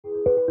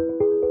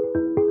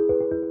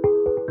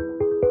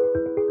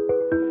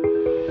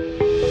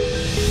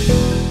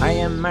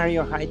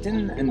Mario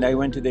Heiten, and I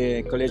went to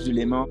the Collège du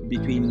Léman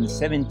between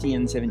 70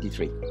 and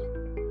 73.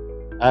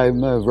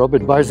 I'm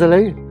Robert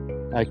Barzilay.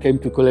 I came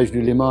to Collège du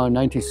Léman in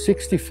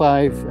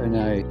 1965 and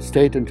I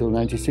stayed until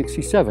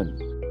 1967.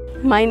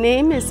 My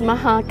name is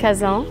Maha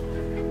Kazan.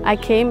 I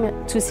came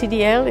to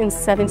CDL in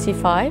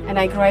 75 and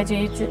I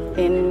graduated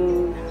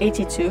in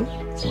 82.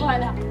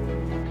 Voilà.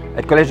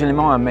 At Collège du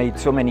Léman I made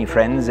so many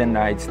friends and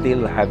I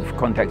still have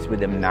contacts with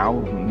them now,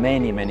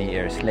 many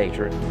years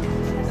later.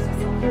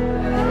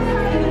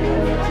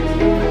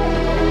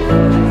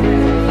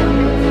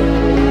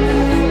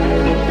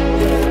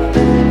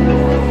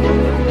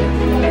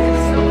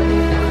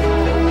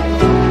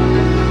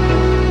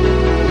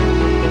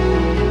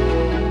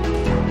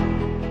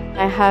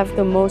 I have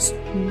the most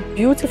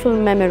beautiful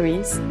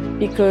memories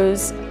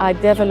because I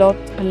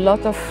developed a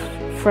lot of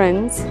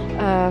friends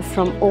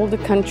from all the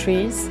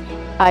countries.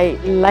 I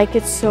like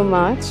it so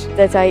much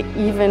that I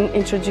even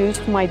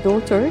introduced my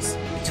daughters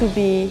to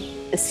be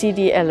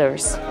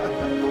CDLers.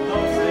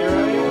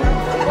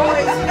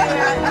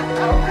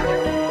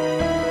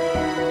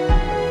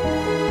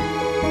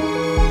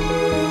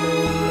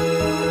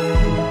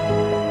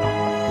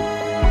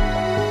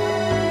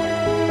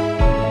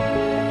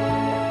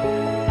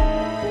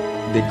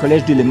 The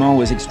Collège du Léman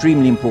was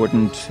extremely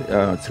important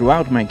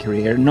throughout my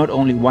career, not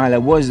only while I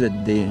was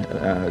at the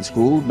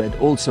school, but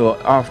also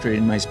after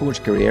in my sports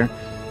career,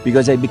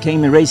 because I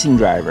became a racing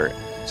driver.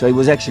 So I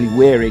was actually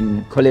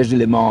wearing Collège du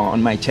Léman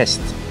on my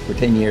chest for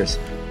 10 years.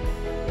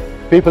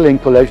 People in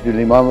Collège du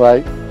Léman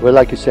were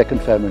like a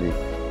second family.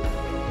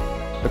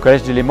 Le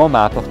Collège du Léman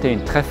m'a apporté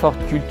une très forte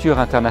culture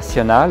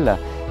internationale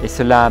et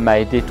cela m'a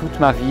aidé toute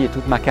ma vie et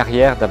toute ma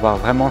carrière d'avoir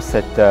vraiment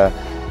cet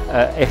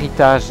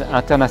héritage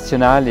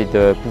international et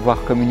de pouvoir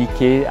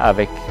communiquer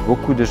avec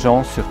beaucoup de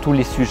gens sur tous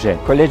les sujets.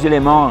 Collège du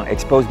Léman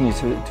exposed me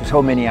to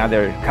so many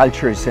other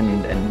cultures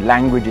and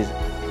languages.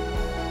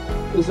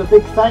 There's a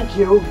big thank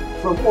you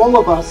from all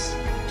of us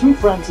to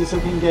Francis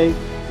and Hingay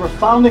for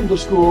founding the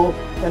school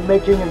and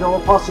making it all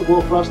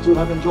possible for us to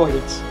have enjoyed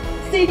it.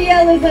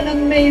 CDL is an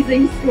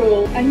amazing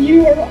school and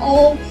you are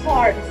all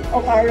part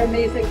of our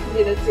amazing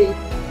community.